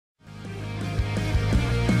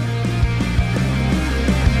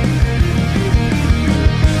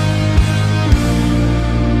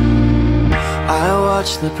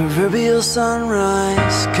watch the proverbial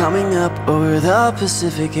sunrise coming up over the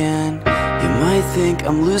Pacific, and you might think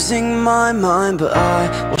I'm losing my mind, but I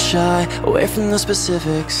will shy away from the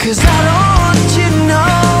specifics, 'cause I don't want you to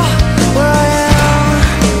know where I am.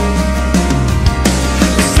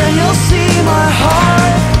 Then you'll see my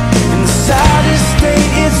heart in the saddest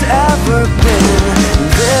state it's ever been.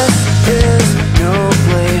 This is no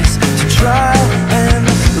place to try and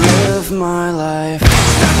live my life.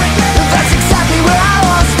 That's exactly where I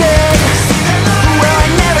lost it, where I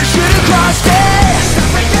never should have crossed it,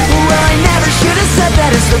 where I never should have said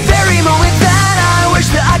that. It's the very moment that I wish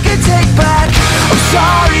that I could take back. I'm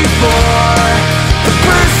sorry for the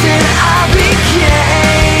person I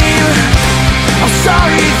became. I'm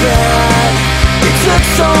sorry that it took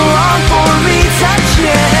so long for me to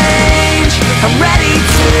change. I'm ready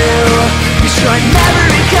to be sure I never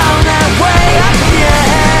become that.